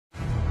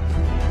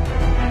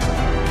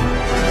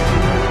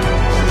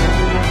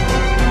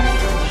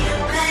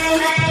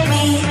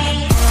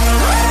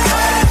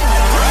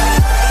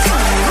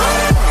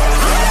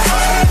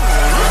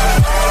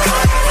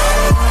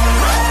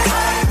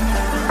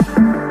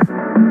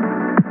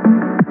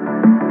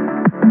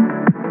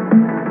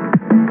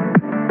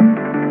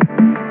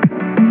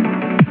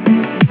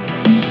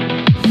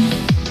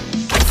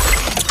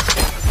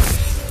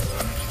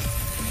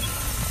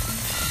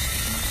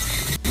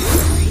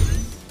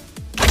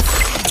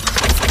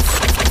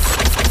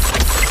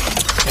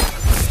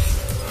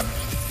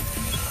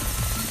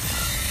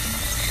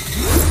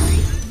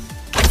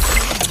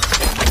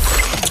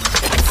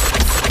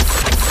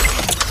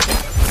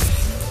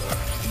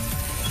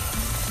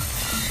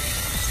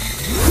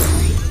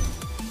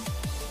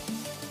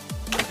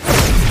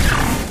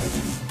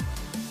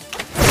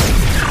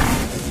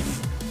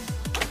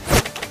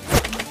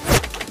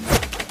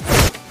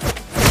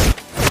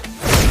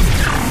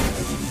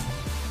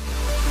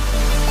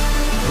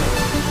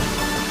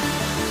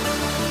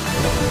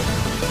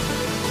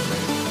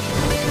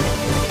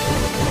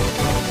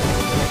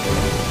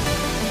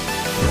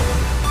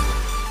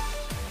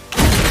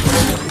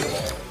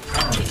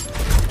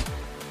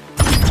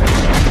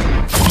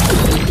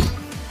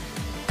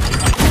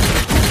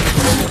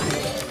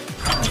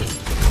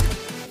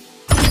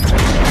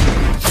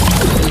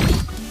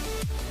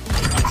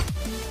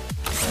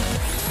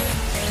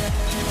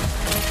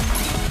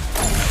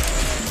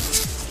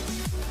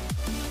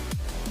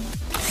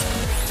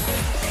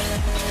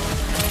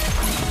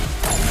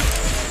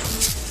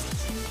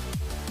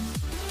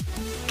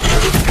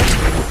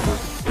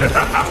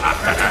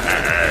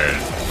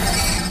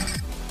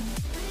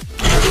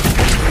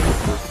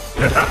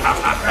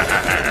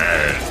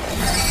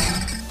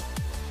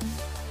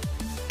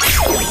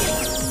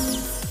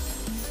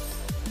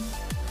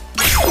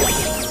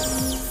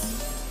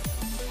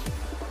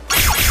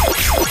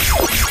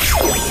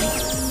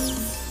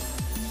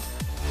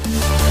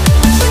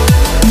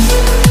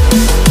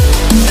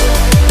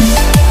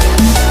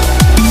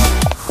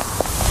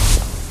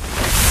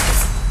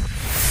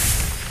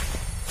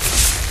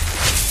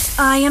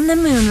I am the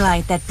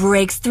moonlight that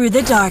breaks through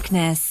the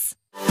darkness.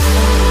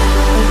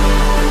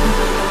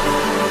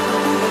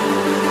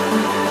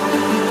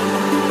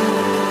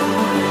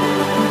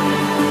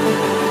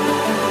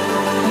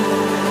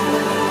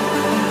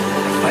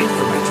 Fight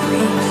for my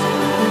dreams,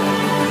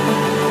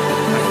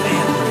 my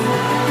family,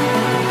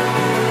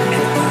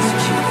 and us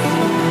achieving.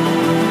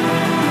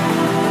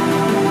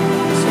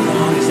 So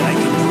long as I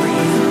can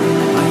breathe,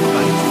 I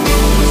fight.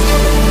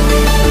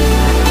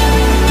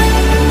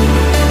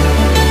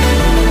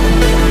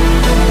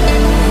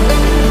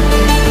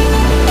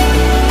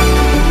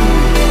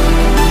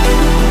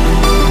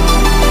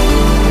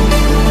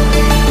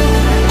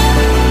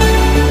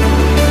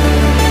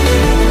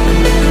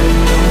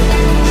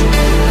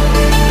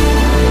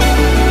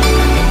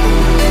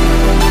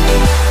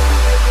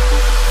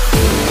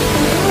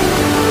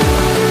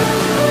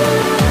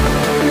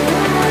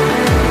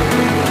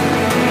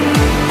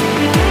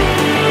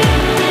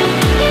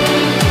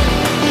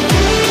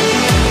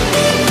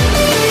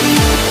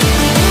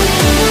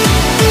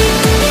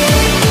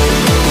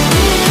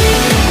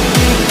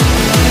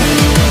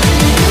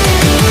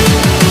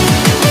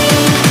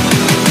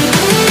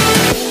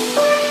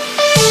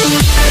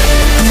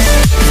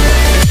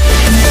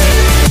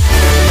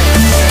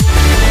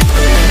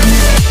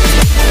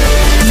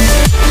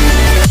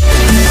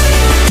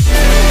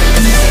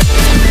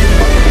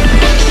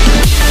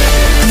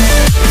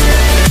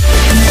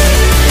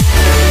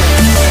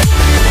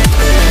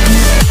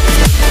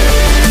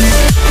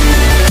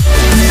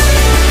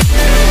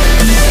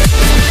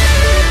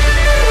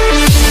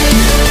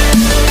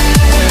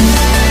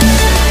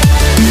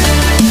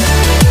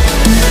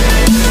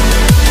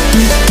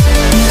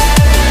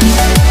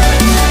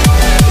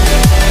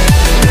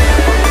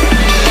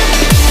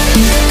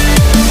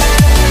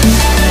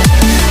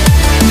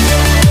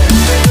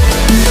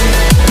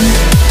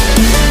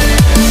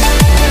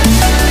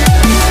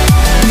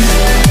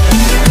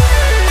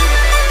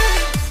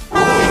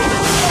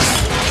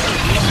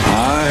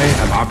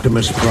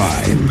 Optimus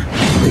Prime,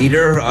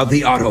 leader of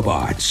the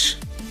Autobots.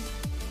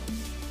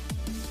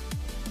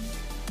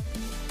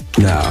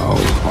 Now,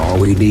 all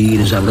we need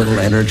is a little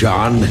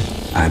energon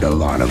and a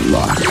lot of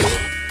luck.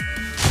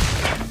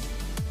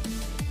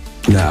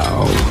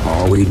 Now,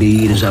 all we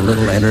need is a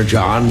little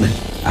energon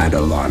and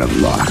a lot of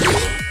luck.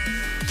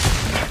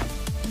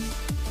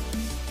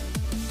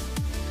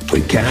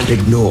 We can't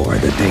ignore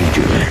the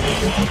danger.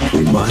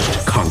 We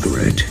must conquer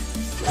it.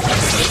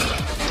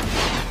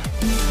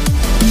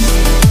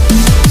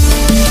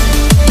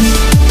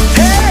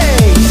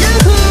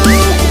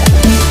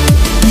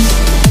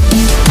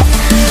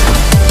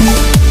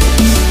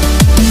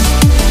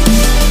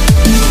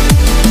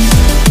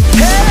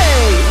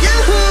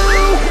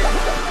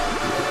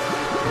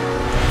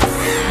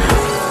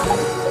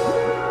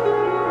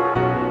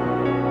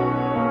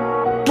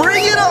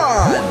 Bring it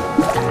on!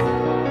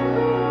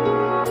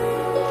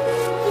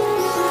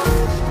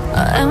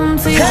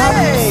 Empty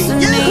hearts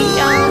and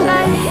neon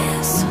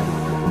lights,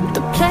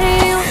 they're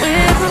playing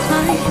with my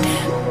mind.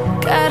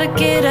 Gotta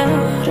get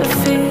out of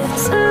here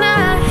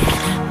tonight.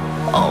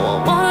 Oh,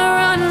 I wanna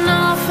run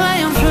off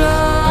and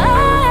fly,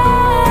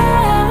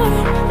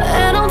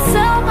 and I'll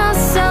tell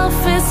myself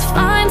it's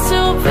fine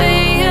to be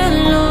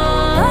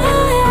alone,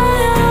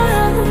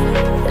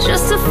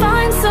 just to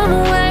find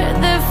somewhere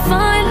that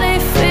finally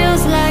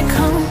feels like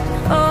home.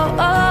 Oh,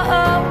 oh,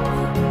 oh.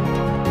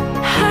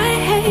 I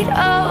hate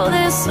all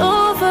this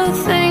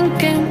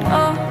overthinking.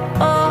 Oh,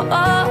 oh,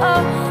 oh,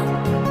 oh.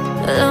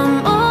 The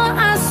more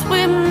I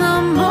swim, the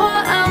more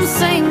I'm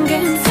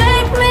sinking.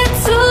 Take me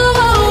to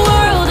a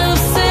world of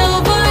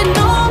silver.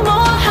 No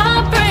more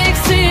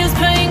heartbreaks, tears,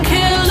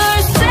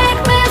 painkillers.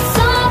 Take me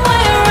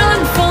somewhere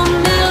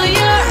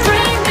unfamiliar.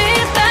 Bring me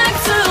back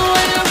to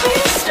where we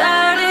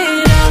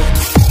started out.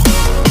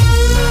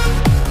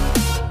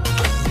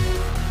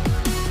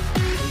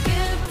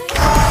 Get me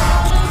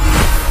out of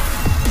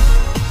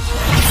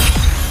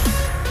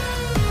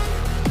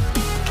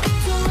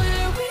to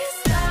where we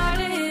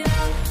started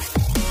out.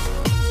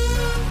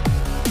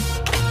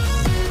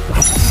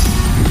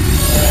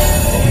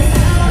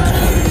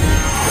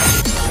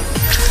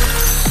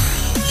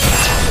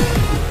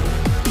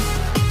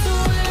 To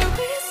where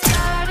we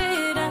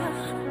started out.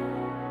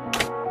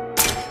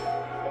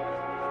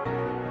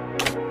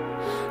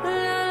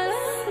 La,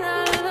 la, la,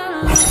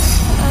 la,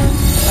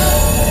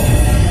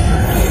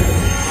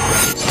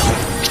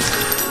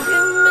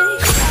 Get me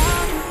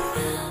out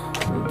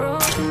of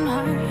broken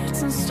hearts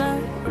and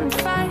starting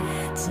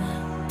fights,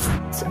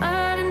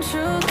 turning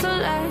truth to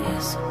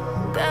lies.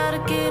 Gotta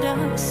get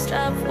up,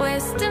 stop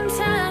wasting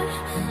time.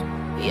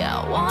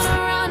 Yeah, I wanna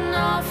run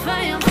off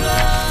and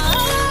fly.